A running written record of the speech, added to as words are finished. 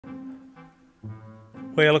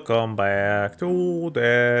Welcome back to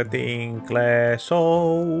the Tingle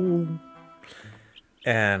show.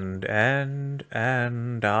 And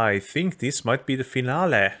I think this might be the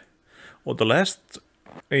finale. On the last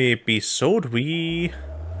episode we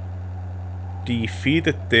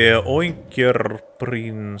defeated the Oinker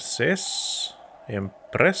princess,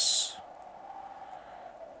 Empress.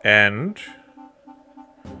 And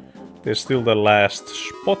there's still the last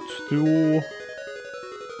spot to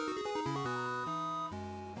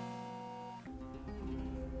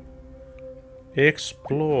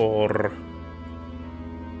explore.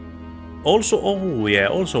 Also, oh yeah,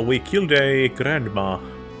 also we killed a grandma.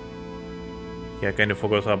 Yeah, I kind of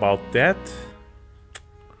forgot about that.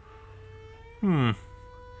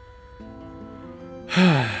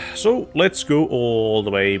 So, let's go all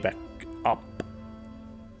the way back up.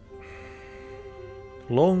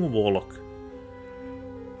 Long walk.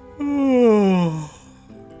 Oh,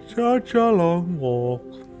 such a long walk.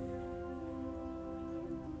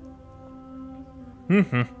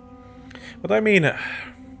 But I mean,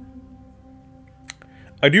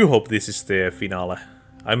 I do hope this is the finale.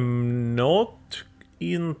 I'm not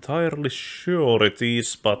entirely sure it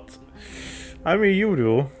is, but I mean, you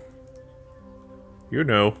do. You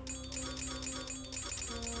know.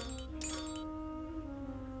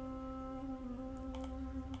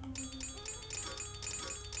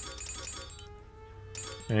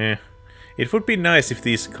 It would be nice if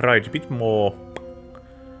these cried a bit more.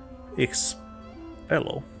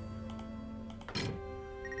 Hello.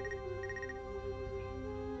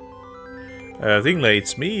 Tingle,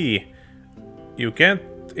 it's me. You can't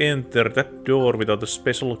enter that door without a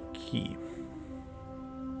special key.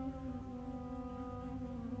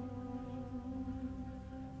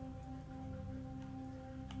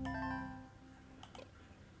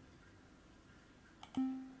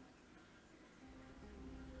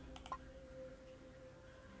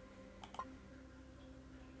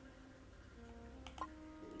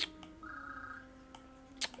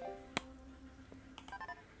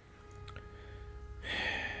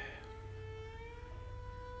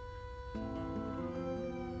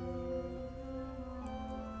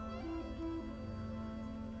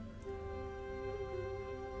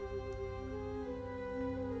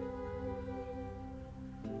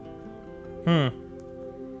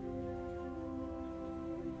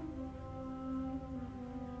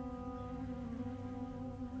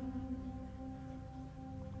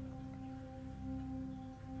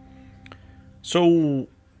 So,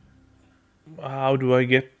 how do I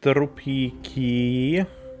get the rupee key?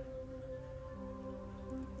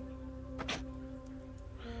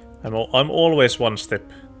 I'm always one step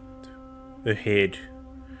ahead.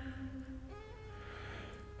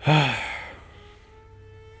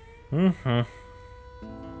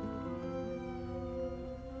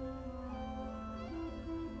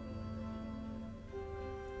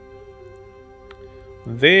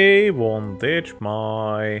 They wanted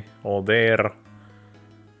my... or their...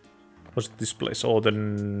 was it this place? Oh,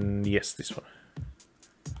 then... yes, this one.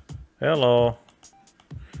 Hello.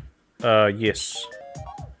 Yes.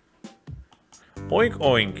 Oink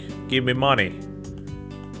oink, give me money.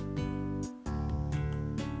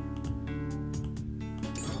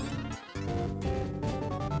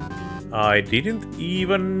 I didn't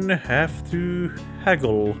even have to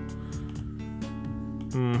haggle.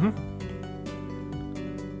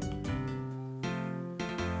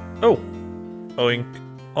 Oh! Oink,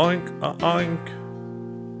 oink, oink.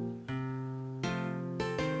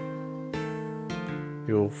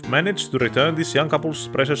 You've managed to return this young couple's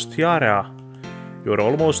precious tiara. You're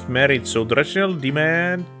almost married, so traditional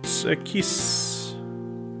demands a kiss.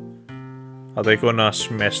 Are they gonna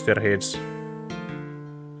smash their heads?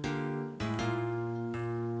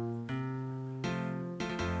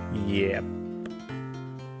 Yep.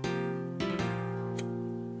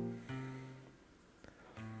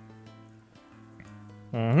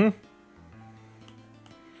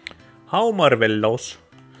 How marvelous.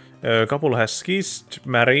 A couple has kissed,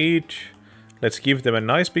 married. Let's give them a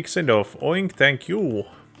nice big send-off. Oink, thank you.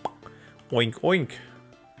 Oink, oink.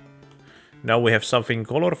 Now we have something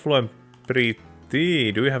colorful and pretty. Do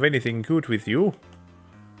you have anything good with you?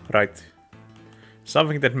 Right.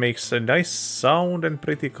 Something that makes a nice sound and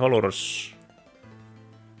pretty colors.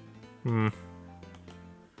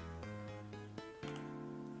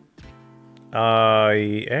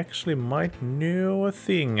 I actually might know a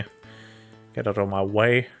thing. Get out of my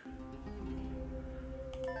way.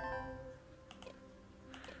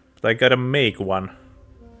 But I gotta make one.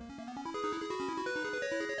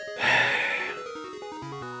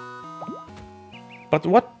 But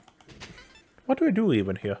what do I do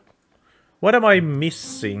even here? What am I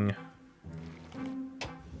missing?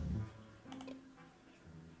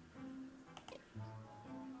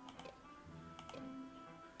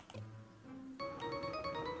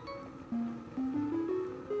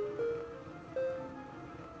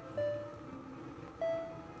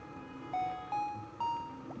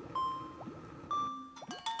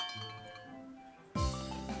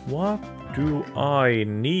 What do I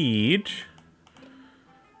need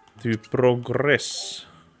to progress?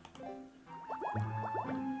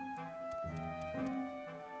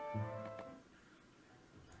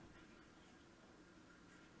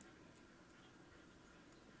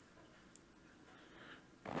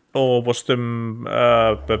 Or was the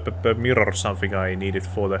mirror something I needed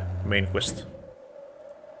for the main quest?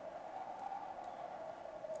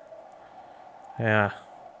 Yeah.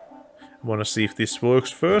 Wanna see if this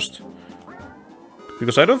works first?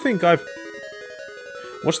 Because I don't think I've...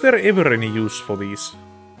 Was there ever any use for these?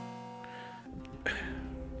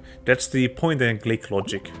 That's the point and click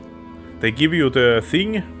logic. They give you the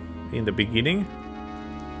thing in the beginning,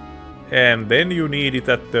 and then you need it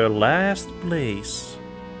at the last place.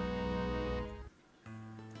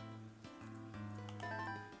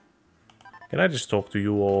 Can I just talk to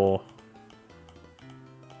you or...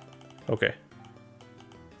 Okay.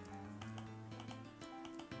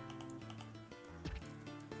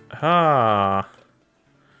 Ah.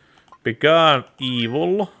 Began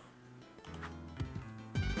evil.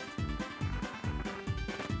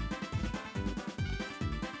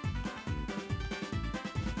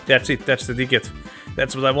 That's it, that's the ticket.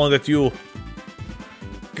 That's what I wanted you.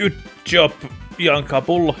 Good job, young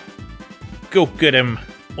couple. Go get them,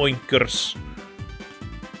 oinkers.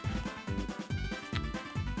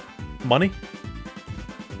 Money?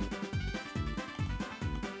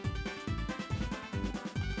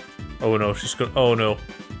 Oh no, she's gonna... Oh no.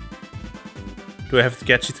 Do I have to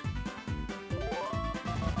catch it?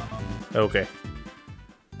 Okay.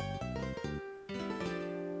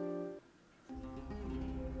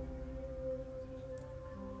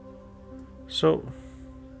 So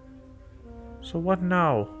what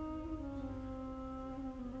now?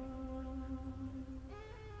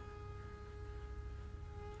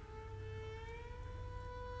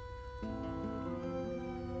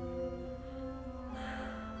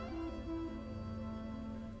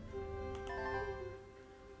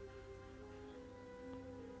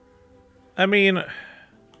 I mean...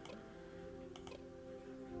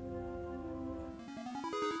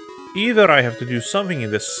 Either I have to do something in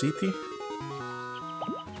the city,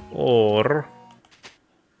 or...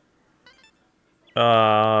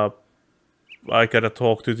 I gotta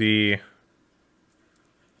talk to the...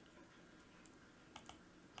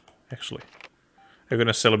 Actually, they're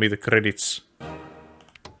gonna sell me the credits.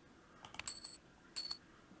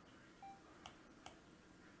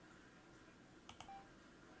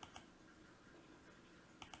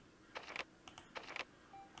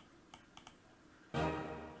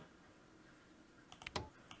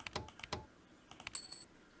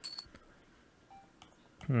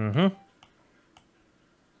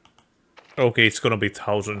 Okay, it's gonna be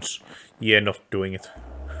thousands. Yeah, not doing it.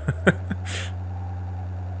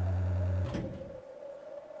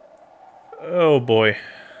 Oh boy.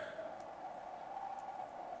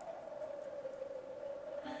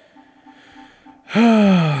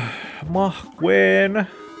 Mahquen,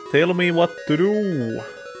 tell me what to do.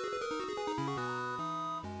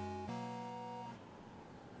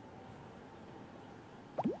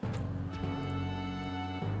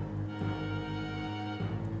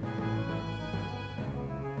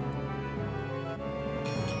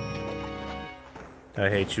 I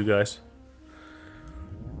hate you guys.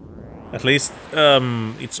 At least,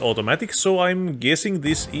 it's automatic, so I'm guessing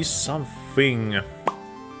this is something.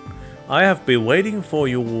 I have been waiting for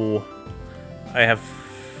you. I have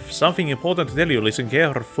something important to tell you, listen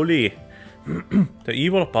carefully. The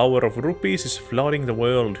evil power of rupees is flooding the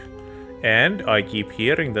world. And I keep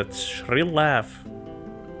hearing that shrill laugh.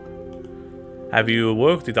 Have you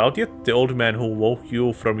worked it out yet? The old man who woke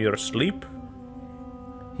you from your sleep?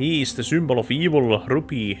 He is the symbol of evil,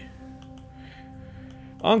 Rupee.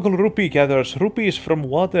 Uncle Rupee gathers rupees from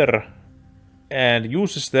water and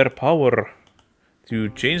uses their power to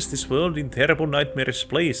change this world in terrible nightmarish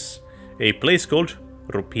place. A place called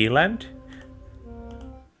Rupeeland?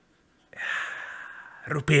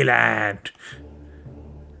 Rupeeland!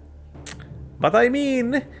 But I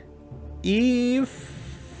mean,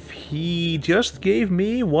 if he just gave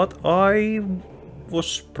me what I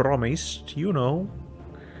was promised, you know,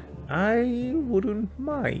 I wouldn't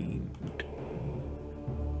mind.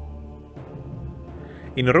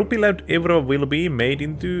 In Rupeeland, everyone will be made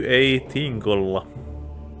into a Tingle.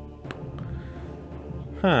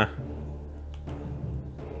 Huh.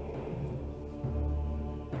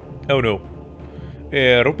 Oh no.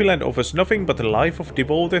 Rupeeland offers nothing but a life of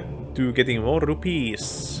devoted to getting more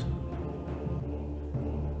rupees.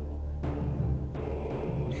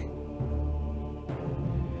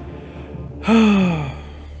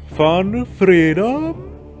 Fun, freedom.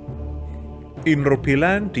 In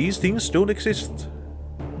Rupeeland, these things don't exist.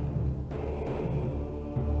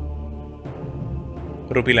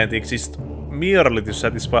 Rupeeland exists merely to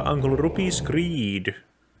satisfy Uncle Rupee's greed.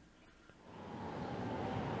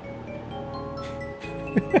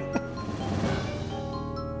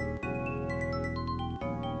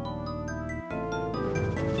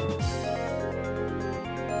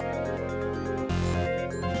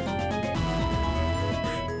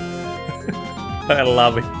 I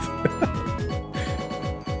love it.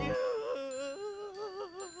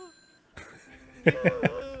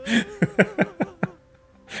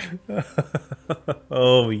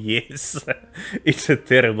 Oh yes, it's a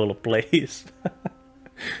terrible place.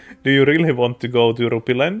 Do you really want to go to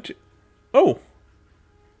Rupeeland? Oh,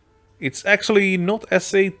 it's actually not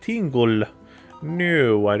as a Tingle.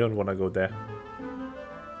 No, I don't want to go there.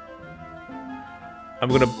 I'm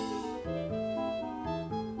gonna...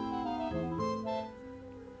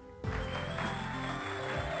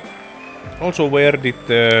 Also, where did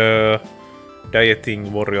the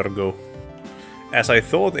dieting warrior go? As I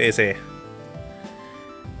thought, Eze.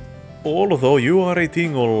 Although you are a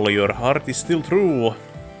Tingle, your heart is still true.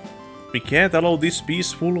 We can't allow this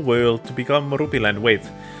peaceful world to become Rupeeland. Wait,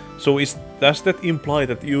 so does that imply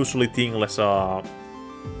that usually Tingles are...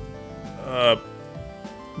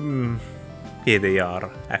 yeah, they are,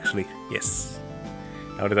 actually, yes.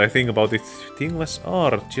 Now that I think about it, Tingles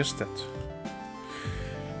are just that.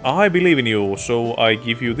 I believe in you, so I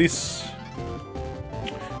give you this.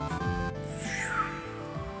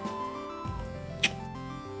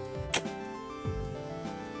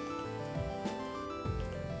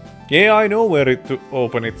 Yeah, I know where to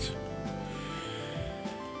open it.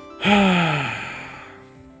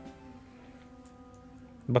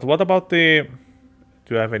 But what about the...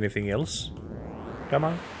 Do you have anything else? Come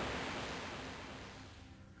on.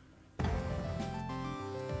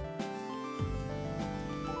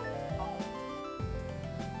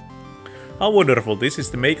 How wonderful, this is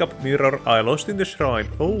the makeup mirror I lost in the shrine.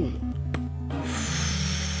 Oh.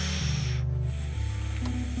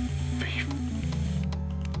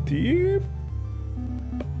 Deep.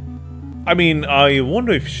 I mean, I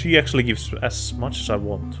wonder if she actually gives as much as I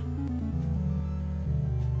want.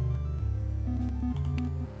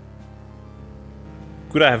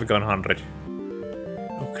 Could I have gone 100?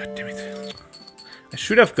 Oh, god damn it. I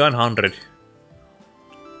should have gone 100.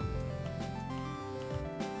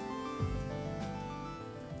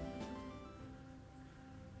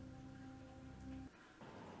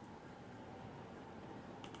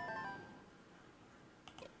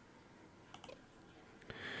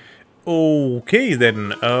 Okay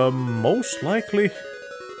then, most likely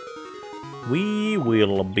we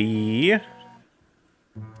will be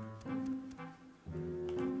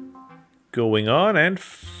going on and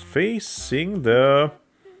facing the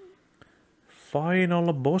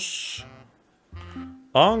final boss.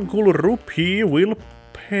 Uncle Rupee will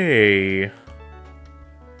pay.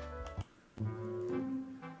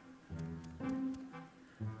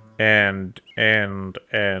 And...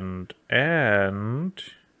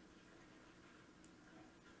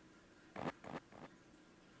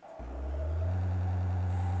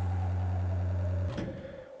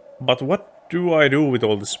 But what do I do with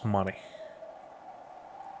all this money?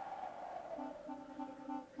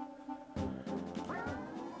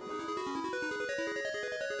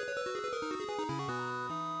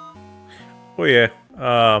 Oh yeah,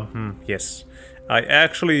 yes. I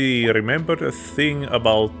actually remembered a thing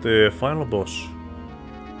about the final boss.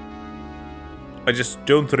 I just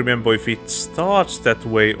don't remember if it starts that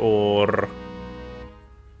way or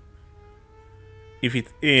if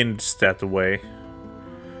it ends that way.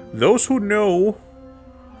 Those who know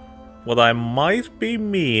what I might be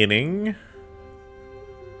meaning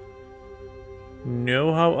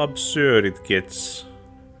know how absurd it gets.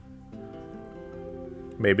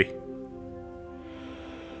 Maybe.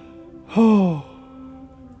 Oh.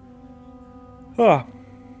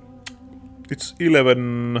 It's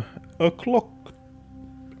 11 o'clock.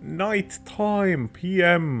 Night time,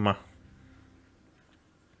 PM.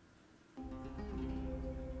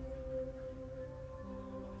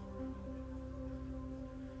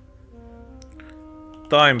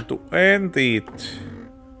 Time to end it.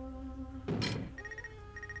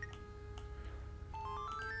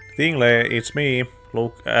 Tingle, it's me.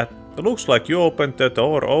 Looks like you opened the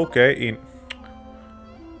door. Okay,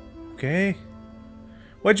 Okay.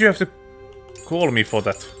 Why'd you have to call me for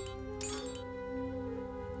that?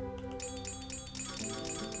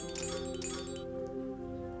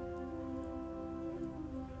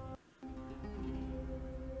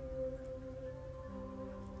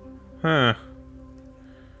 Huh.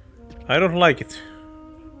 I don't like it.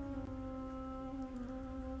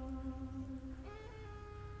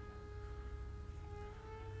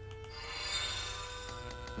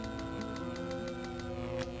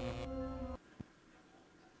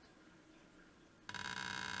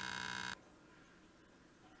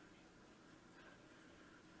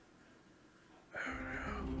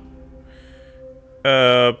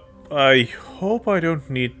 I hope I don't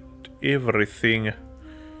need everything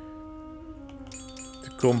to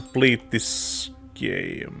complete this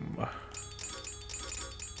game.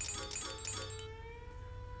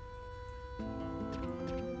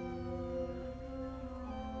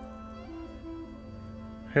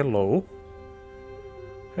 Hello?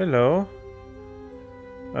 Hello?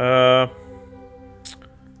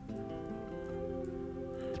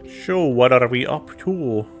 So what are we up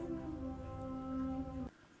to?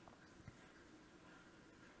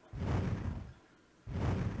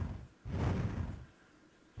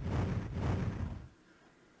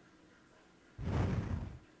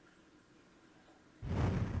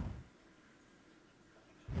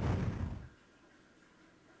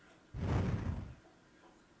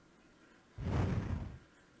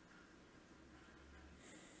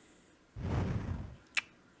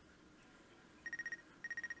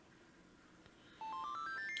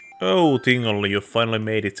 Oh, Tingle, you finally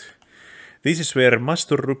made it. This is where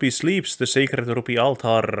Master Rupee sleeps, the sacred Rupee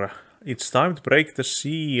altar. It's time to break the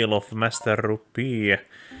seal of Master Rupee.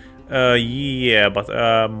 Yeah, but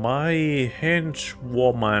my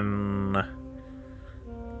henchwoman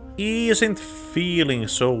isn't feeling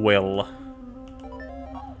so well.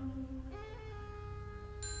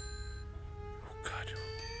 Oh god.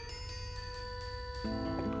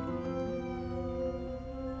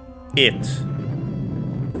 It.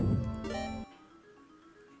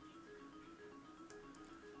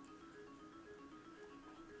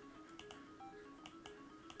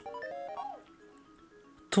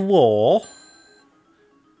 Två.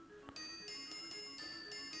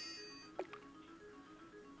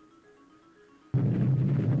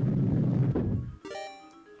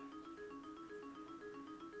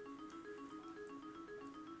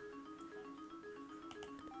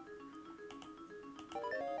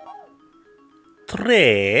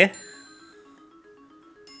 Tre.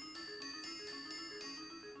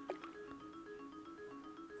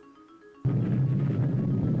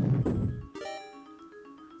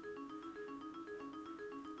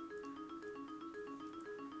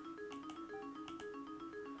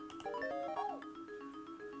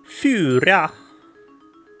 Fyra.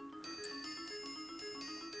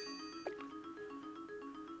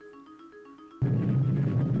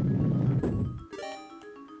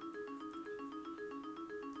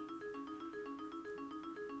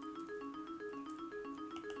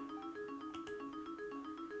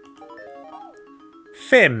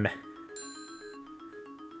 Fem.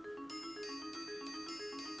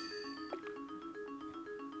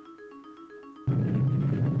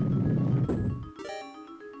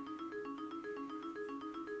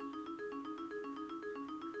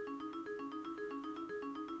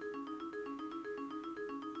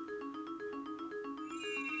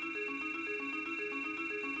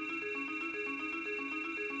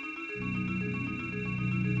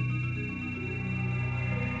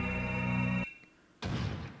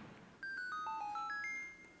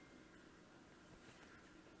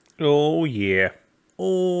 Oh yeah.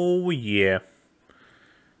 Oh yeah.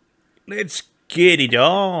 Let's get it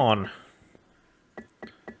on.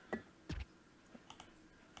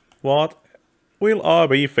 What will I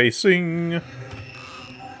be facing?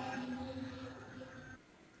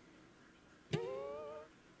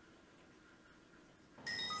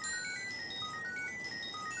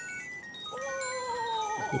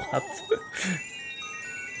 What?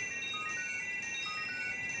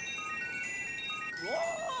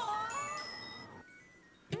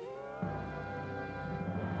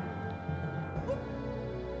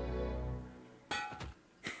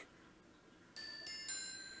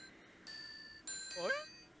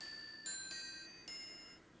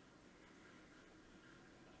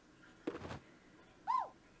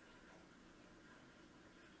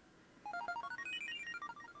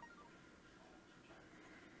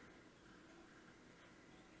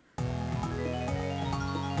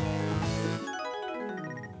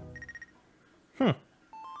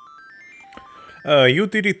 You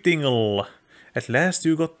did it, Tingle. At last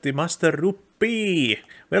you got the Master Rupee.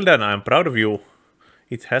 Well done, I'm proud of you.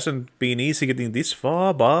 It hasn't been easy getting this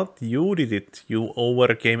far, but you did it. You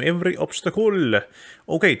overcame every obstacle.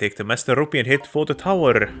 Okay, take the Master Rupee and head for the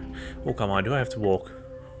tower. Oh, come on, do I have to walk?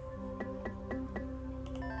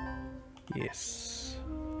 Yes.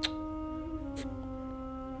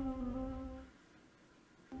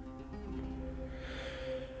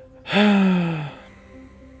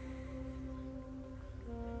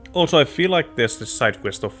 Also, I feel like there's this side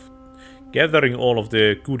quest of gathering all of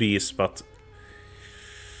the goodies, but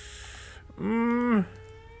I'm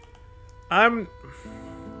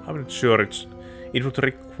not sure. It would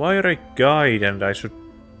require a guide, and I should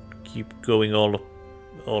keep going all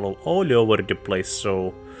all over the place,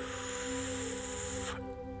 so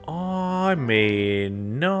I may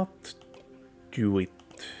not do it.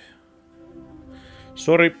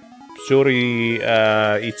 Sorry,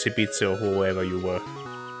 Itsy Bitsy or whoever you were.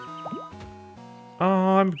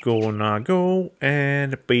 I'm gonna go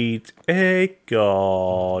and beat a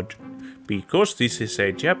god, because this is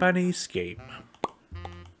a Japanese game.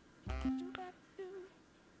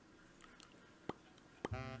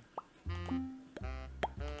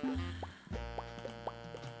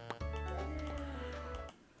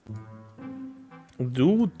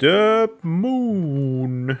 To the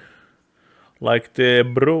moon. Like the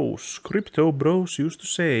bros, crypto bros used to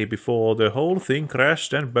say before the whole thing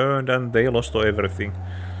crashed and burned and they lost everything.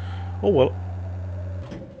 Oh well.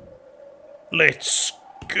 Let's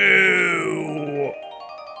go!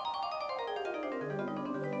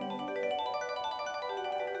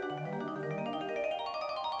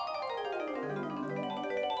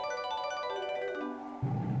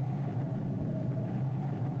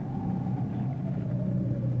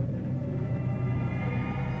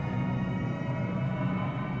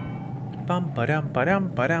 Pam padam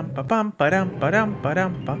padam padam pa pam padam padam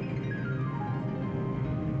padam pa.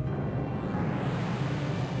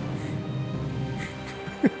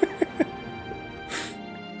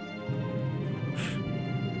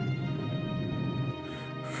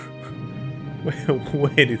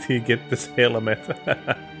 Where did he get this helmet?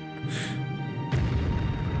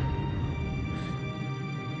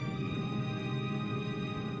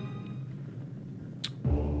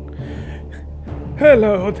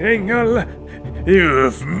 Hello, Tingle.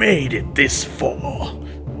 You've made it this far.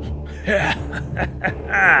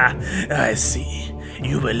 I see.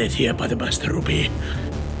 You were led here by the Master Rupee.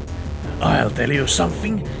 I'll tell you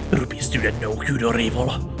something. Rupees do not know good or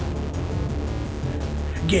evil.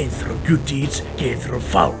 Gain through good deeds, gain through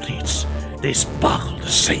foul deeds. They sparkle the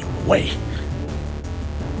same way.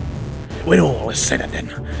 When all is said and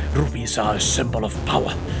done, rupees are a symbol of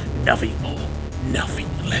power. Nothing more, nothing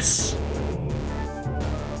less.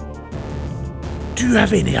 Do you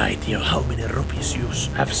have any idea how many rupees you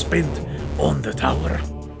have spent on the tower?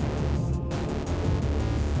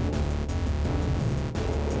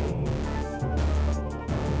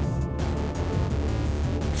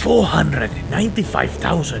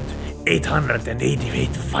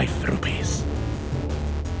 $495,885 rupees.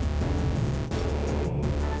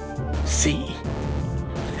 See,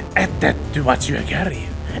 add that to what you carry,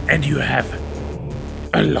 and you have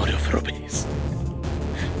a lot of rupees.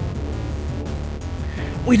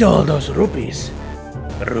 With all those rupees,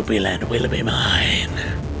 Rupeeland will be mine.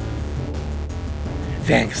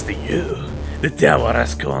 Thanks to you, the tower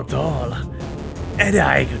has gone tall, and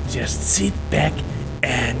I could just sit back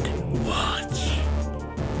and watch.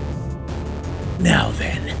 Now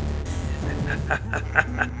then,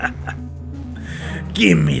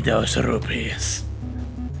 give me those rupees.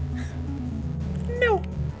 No.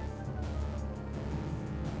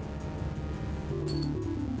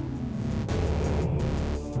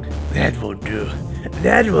 That won't do.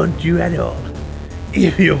 That won't do at all.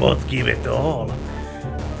 If you won't give it all,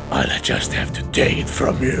 I'll just have to take it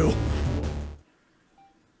from you.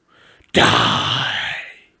 Die!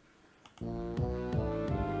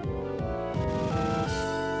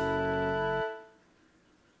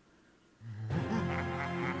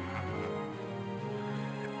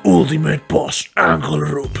 Ultimate boss, Uncle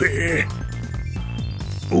Rupee.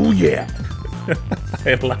 Oh yeah.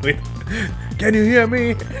 I love it. Can you hear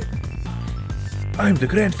me? I'm the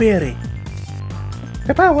Grand Fairy.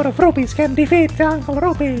 The power of rupees can defeat Uncle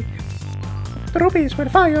Rupee. The rupees will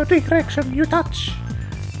fire your direction you touch.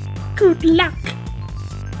 Good luck.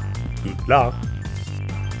 Good luck.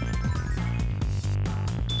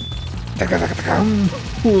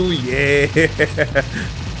 Oh yeah.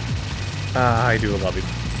 I do love it.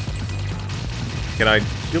 Can I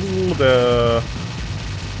kill the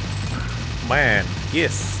man?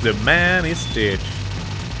 Yes, the man is dead.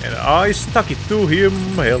 And I stuck it to him.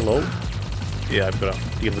 Hello. Yeah, I'm gonna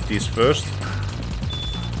deal with these first.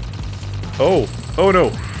 Oh, oh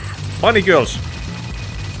no. Bunny girls.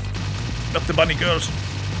 Not the bunny girls.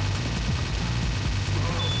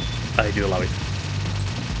 I do love it.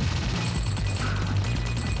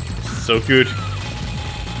 It's so good.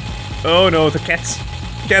 Oh no, the cats.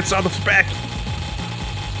 Cats out of the back.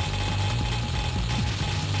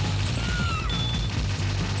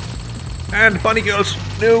 And bunny girls.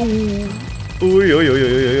 No. Oi, oi, oi,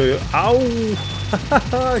 oi, oi, oi. Ow.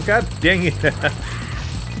 God dang it.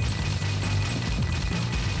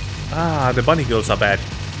 Ah, the bunny girls are bad.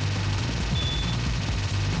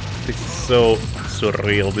 This is so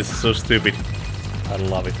surreal. This is so stupid. I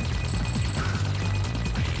love it.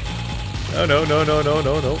 Oh no, no, no, no,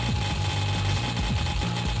 no, no.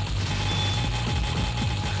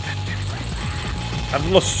 I've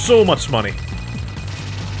lost so much money.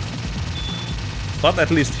 But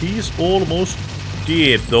at least he's almost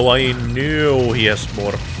dead, though I know he has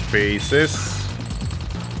more faces.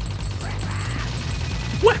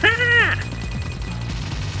 Waha!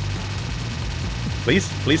 Please,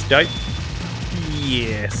 please die.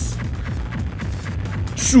 Yes.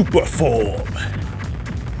 Super form.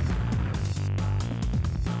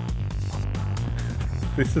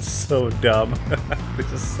 This is so dumb.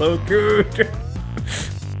 This is so good.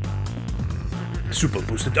 Super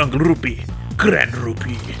boosted Uncle Rupee. Grand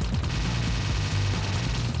Rupee.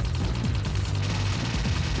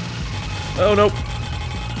 Oh no.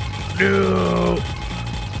 No.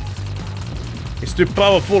 It's too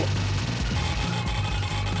powerful.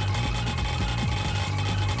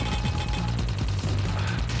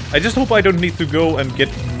 I just hope I don't need to go and get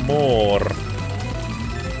more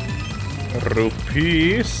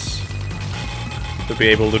rupees to be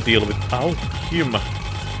able to deal with him.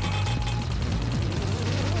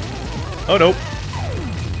 Oh no!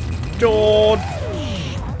 Don't!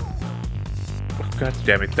 Oh, God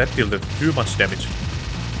damn it! That dealt too much damage.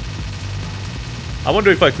 I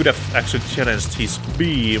wonder if I could have actually challenged his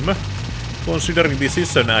beam, considering this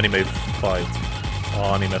is an anime fight.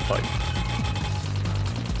 Anime fight.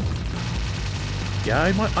 Yeah,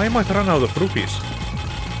 I might run out of rupees.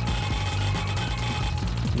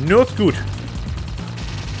 Not good.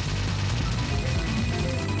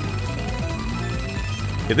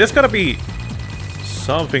 Yeah, there's gotta be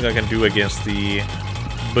something I can do against the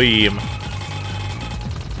beam.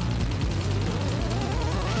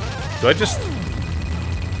 Do I just...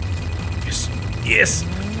 Yes. Yes!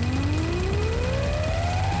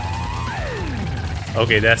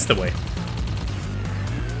 Okay, that's the way.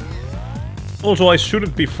 Also, I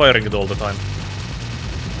shouldn't be firing it all the time.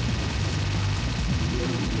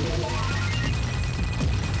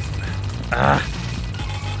 Ah!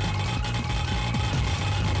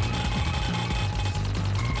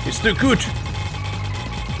 It's too good!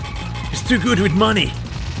 It's too good with money!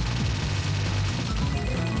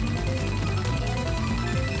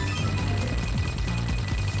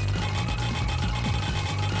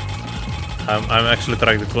 I'm actually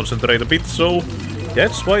trying to concentrate a bit, so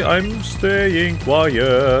that's why I'm staying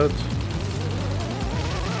quiet.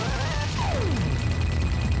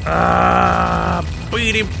 Ah!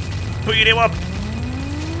 Beat him! Beat him up!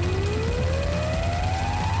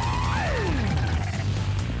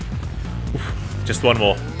 Oof, just one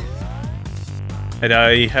more. And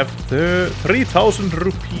I have the 3,000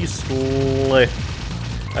 rupees left.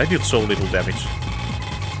 I did so little damage.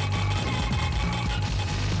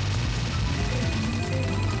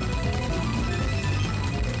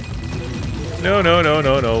 No, no, no,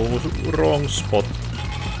 no, no. Wrong spot.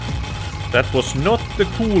 That was not the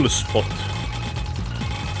cool spot.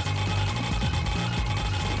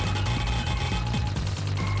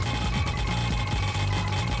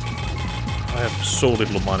 I have so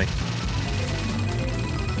little money.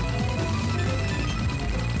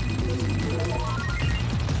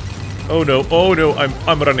 Oh no,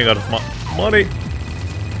 I'm running out of money.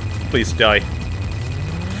 Please die.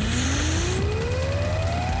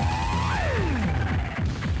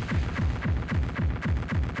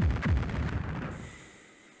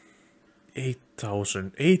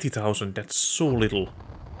 $80,000, that's so little.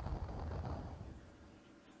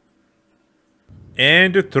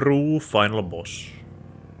 And the true final boss.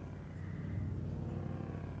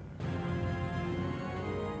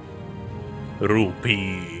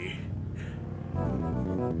 Rupee.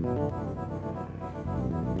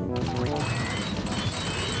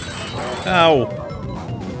 Ow.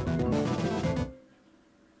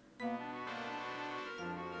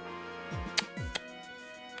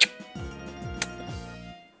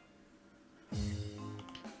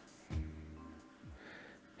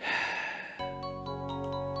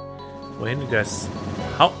 When did I...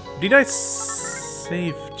 How... Did I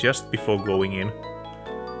save just before going in?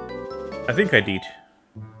 I think I did.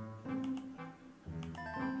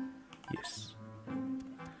 Yes.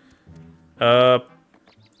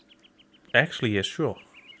 Actually, yeah, sure.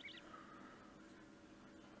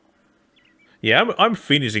 Yeah, I'm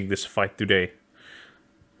finishing this fight today.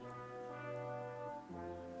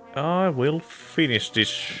 I will finish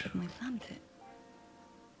this.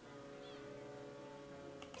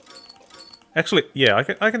 Actually, yeah,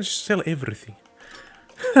 I can just sell everything.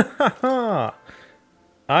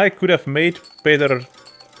 I could have made better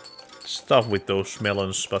stuff with those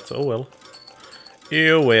melons, but oh well.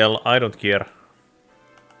 Oh well, I don't care.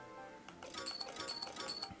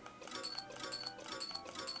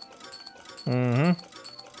 Mm-hmm.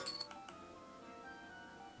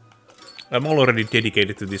 I'm already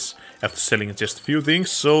dedicated to this after selling just a few things,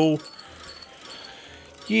 so...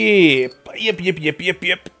 Yep.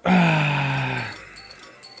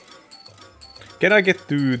 Can I get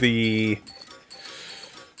to the...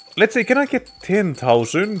 Let's say, can I get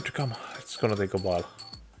 10,000? Come on, it's gonna take a while.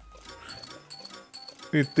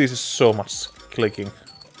 This is so much clicking.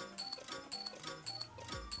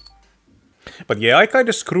 But yeah, I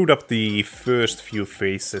kinda screwed up the first few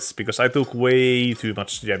phases, because I took way too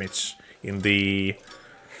much damage in the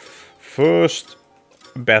first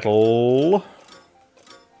battle.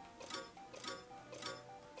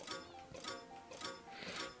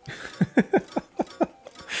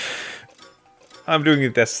 I'm doing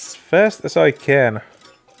it as fast as I can.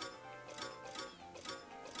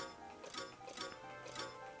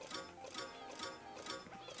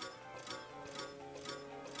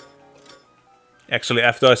 Actually,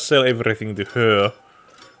 after I sell everything to her,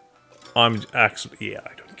 I'm actually... yeah,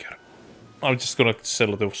 I don't care. I'm just gonna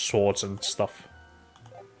sell those swords and stuff.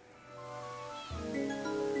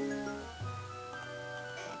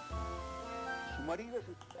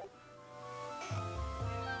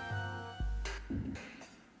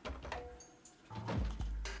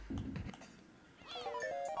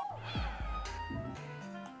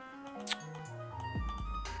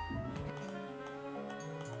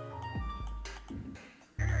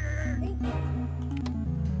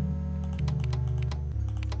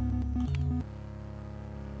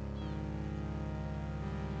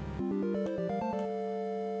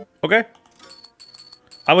 Okay.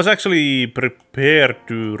 I was actually prepared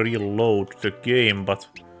to reload the game, but...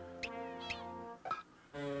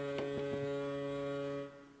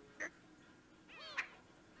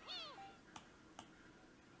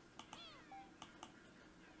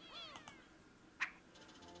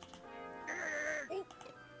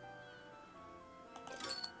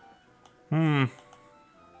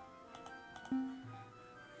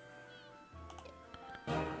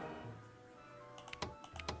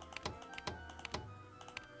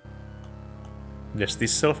 Does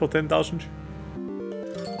this sell for 10,000?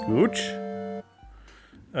 Good.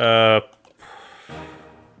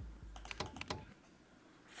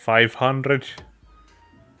 500.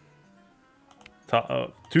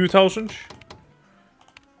 2,000.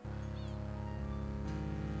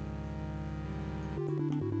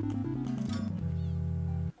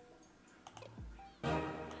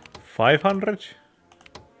 $500.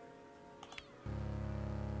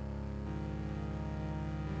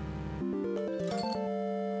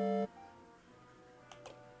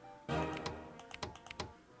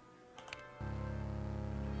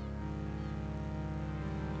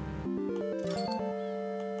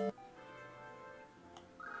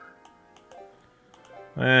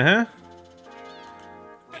 Uh-huh.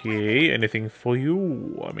 Okay, anything for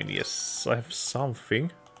you? I mean, yes, I have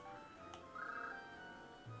something.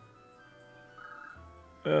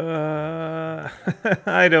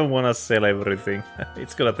 I don't wanna sell everything.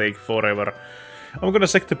 It's gonna take forever. I'm gonna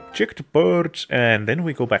check the birds and then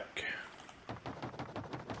we go back.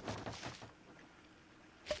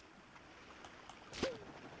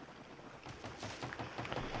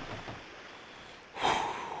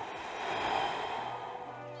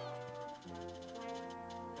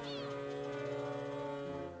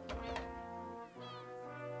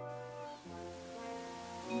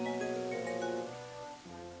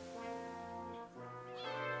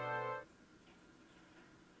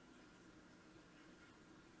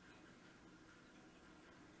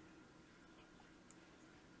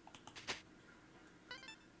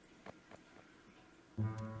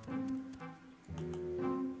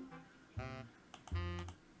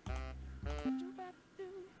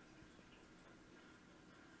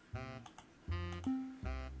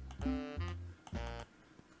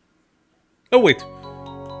 Oh wait!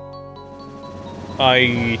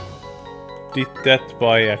 I did that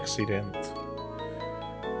by accident.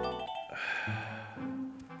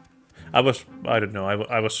 I don't know,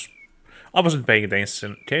 I wasn't paying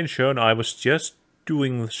attention, I was just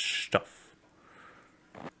doing stuff.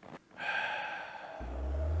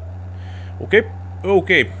 Okay,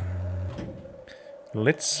 okay.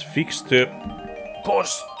 Let's fix the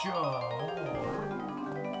posture.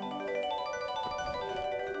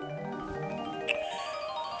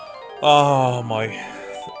 Ah, my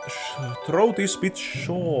throat is a bit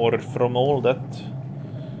sore from all that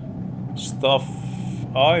stuff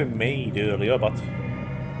I made earlier, but...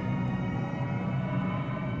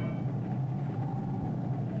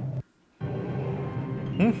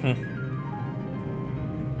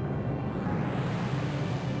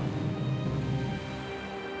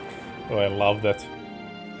 Oh, I love that.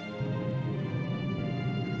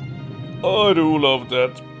 I do love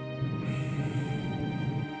that.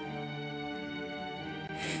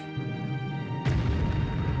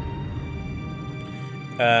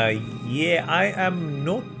 Yeah, I am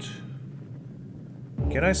not...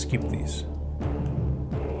 Can I skip these?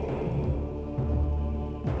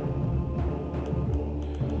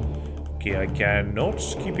 Okay, I cannot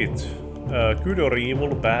skip it. Good or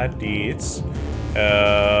evil, bad deeds.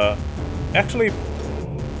 Actually...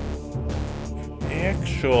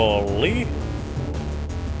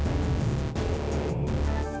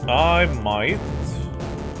 I might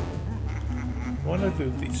wanna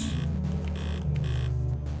do this.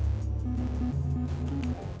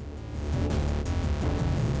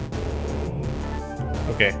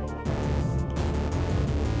 Okay.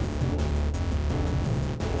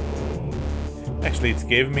 Actually, it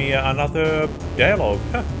gave me another dialogue.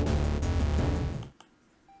 Huh.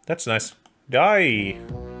 That's nice. Die!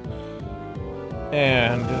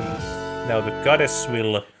 And now the goddess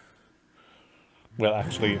will... Well,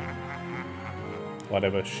 actually...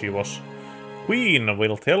 Whatever she was. Queen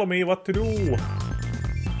will tell me what to do.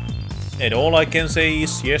 And all I can say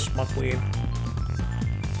is, yes, my queen.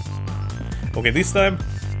 Okay, this time,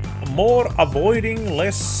 more avoiding,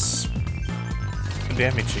 less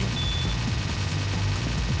damaging.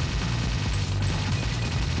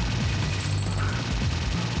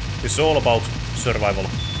 It's all about survival.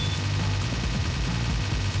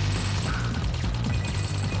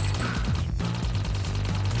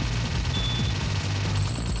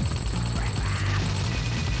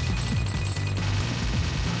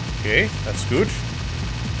 Okay, that's good.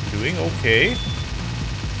 Doing okay.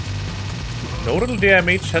 No real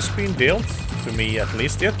damage has been dealt, to me at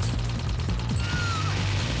least yet.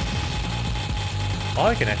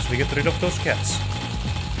 I can actually get rid of those cats.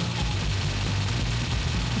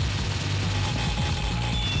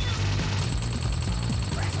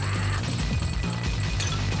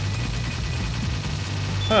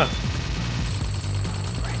 Huh.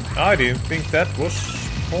 I didn't think that was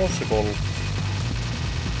possible.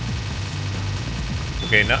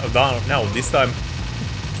 Okay, now this time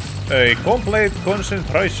a complete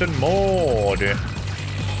concentration mode.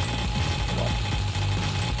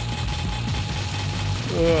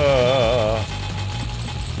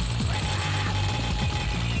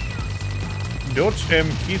 Dodge them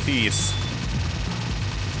kitties.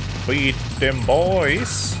 Beat them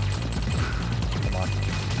boys. Come on.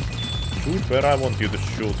 Shoot where I want you to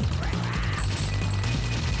shoot.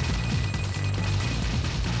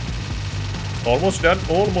 Almost done,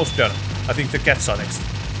 almost done. I think the cats are next.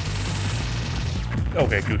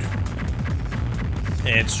 Okay, good.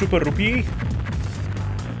 And Super Rupee.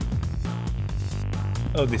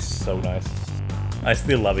 Oh, this is so nice. I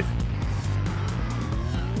still love it.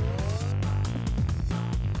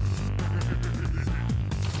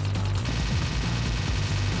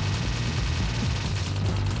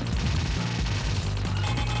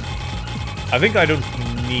 I think I don't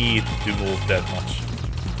need to move that much.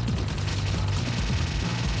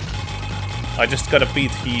 I just gotta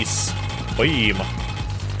beat his beam.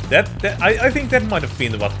 I think that might have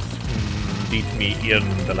been what beat me in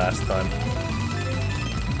the last time.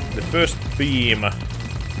 The first beam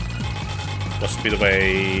was a bit of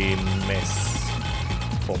a mess.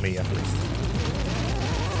 For me, at least.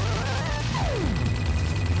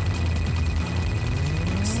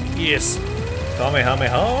 Yes!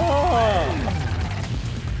 Kamehameha!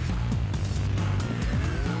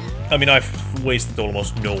 I mean, I've wasted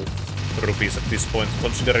almost no rupees at this point,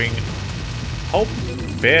 considering how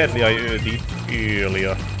badly I did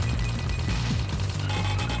earlier.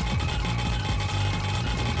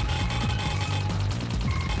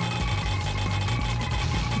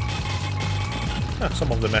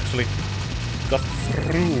 Some of them actually got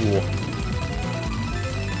through.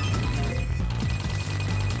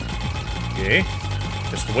 Okay.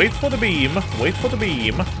 Just wait for the beam. Wait for the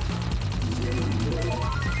beam.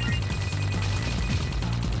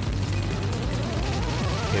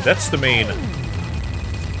 Okay, that's the main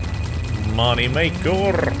money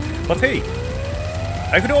maker. But hey,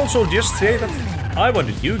 I could also just say that I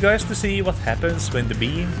wanted you guys to see what happens when the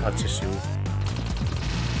beam touches you.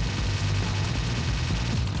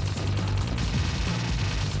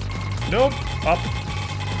 Nope, up.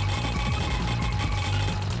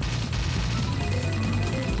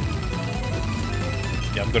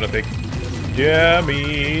 Yeah, I'm gonna take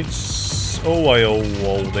damage.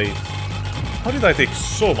 Oh, they... How did I take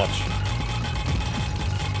so much?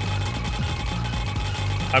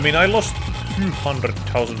 I mean, I lost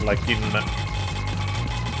 200,000 like in...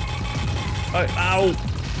 Ow!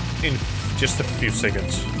 In just a few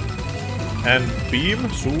seconds. And beam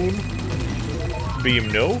soon.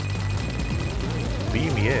 Beam no.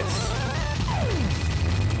 beam, yes.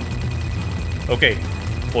 Okay,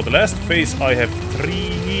 for the last phase I have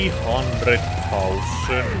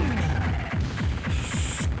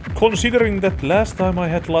 300,000. Considering that last time I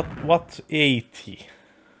had what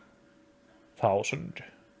 80,000.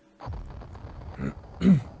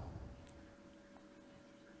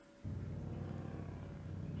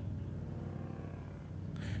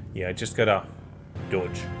 Yeah, I just gotta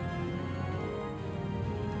dodge.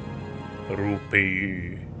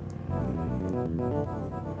 Rupee.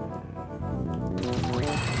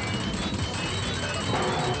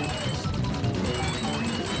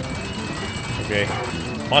 Okay,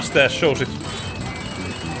 mustache shows it.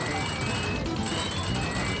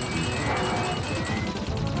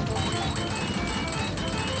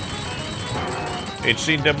 It's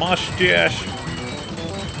in the mustache.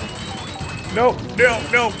 No, no,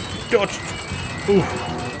 no! Dodged! Ooh.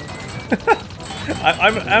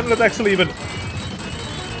 I'm not actually even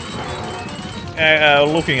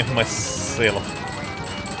looking at myself.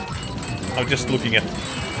 I'm just looking at...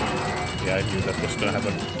 Yeah, I knew that was gonna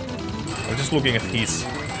happen. I'm just looking at his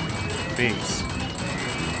face.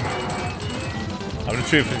 I'm not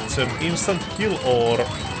sure if it's an instant kill or...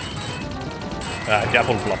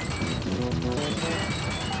 double bluff.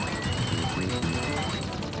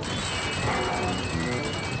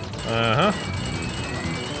 Uh-huh.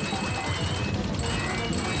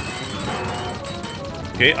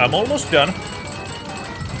 Okay, I'm almost done.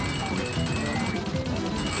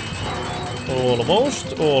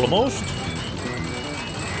 Almost, almost.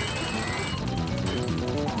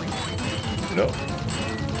 No.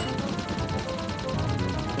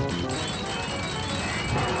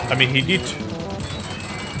 I mean, he did...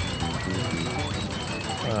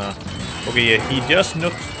 okay, yeah, he does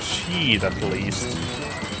not cheat at least.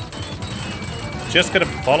 Just gotta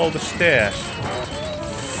follow the stairs.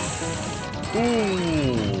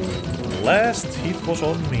 Ooh, last hit was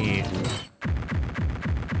on me.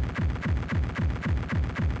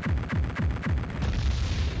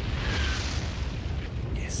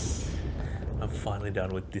 Yes, I'm finally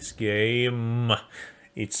done with this game.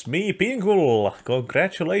 It's me, Tingle.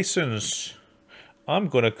 Congratulations. I'm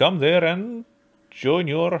gonna come there and join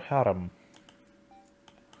your harem.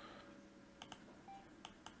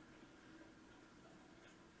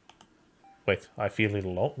 Wait, I feel a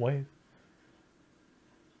little low. Wait.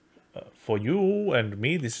 For you and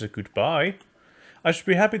me, this is a goodbye. I should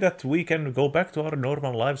be happy that we can go back to our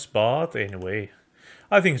normal lives, but anyway,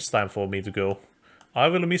 I think it's time for me to go. I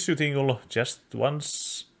will miss you, Tingle, just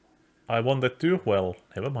once I wanted to. Well,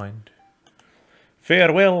 never mind.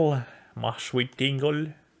 Farewell, my sweet Tingle.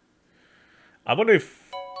 I wonder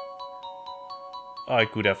if I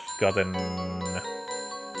could have gotten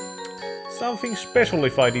something special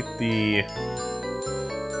if I did the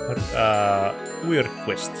weird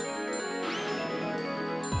quest.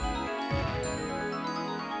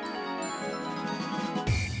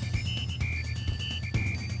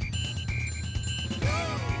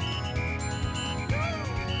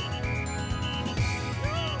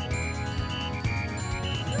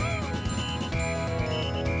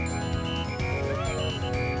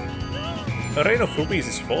 A rain of rupees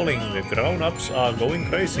is falling, the grown-ups are going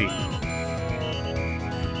crazy.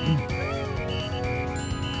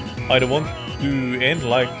 I don't want to end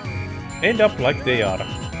up like they are.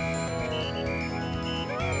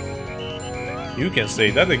 You can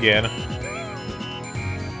say that again.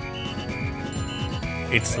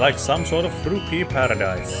 It's like some sort of rupee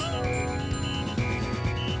paradise.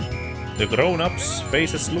 The grown-ups'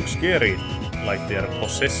 faces look scary, like they are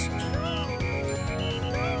possessed.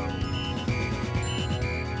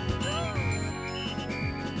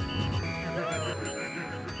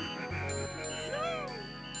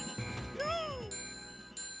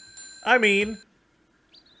 I mean...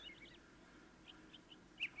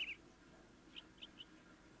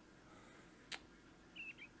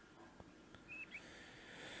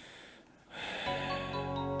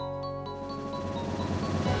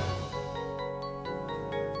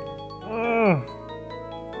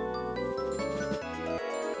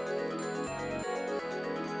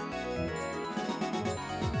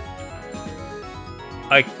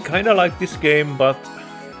 I kinda like this game, but...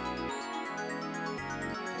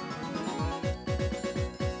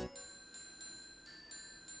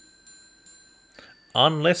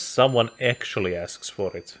 unless someone actually asks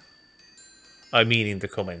for it. I mean in the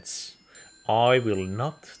comments. I will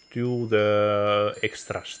not do the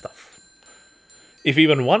extra stuff. If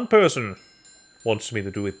even one person wants me to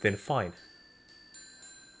do it, then fine.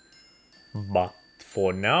 But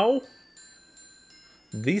for now,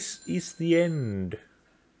 this is the end.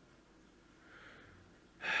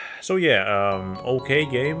 So yeah, okay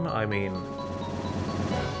game. I mean,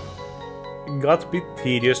 got a bit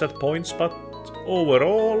tedious at points, but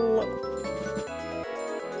overall,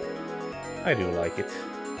 I do like it.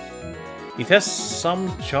 It has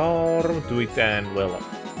some charm to it, and well,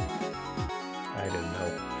 I don't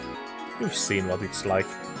know. You've seen what it's like.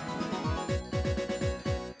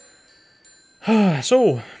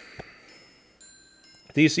 So,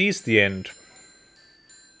 this is the end.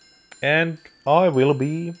 And I will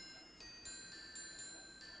be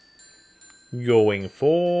going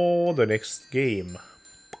for the next game.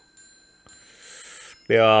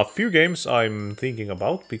 There are a few games I'm thinking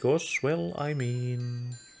about because, well, I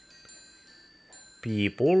mean,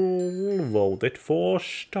 people voted for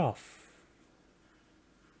stuff.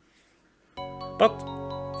 But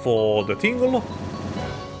for the Tingle,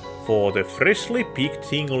 for the freshly picked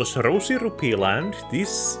Tingle's Rosy Rupeeland,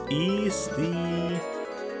 this is the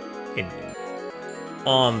end.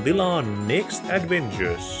 Until our next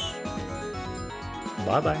adventures.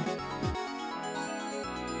 Bye bye.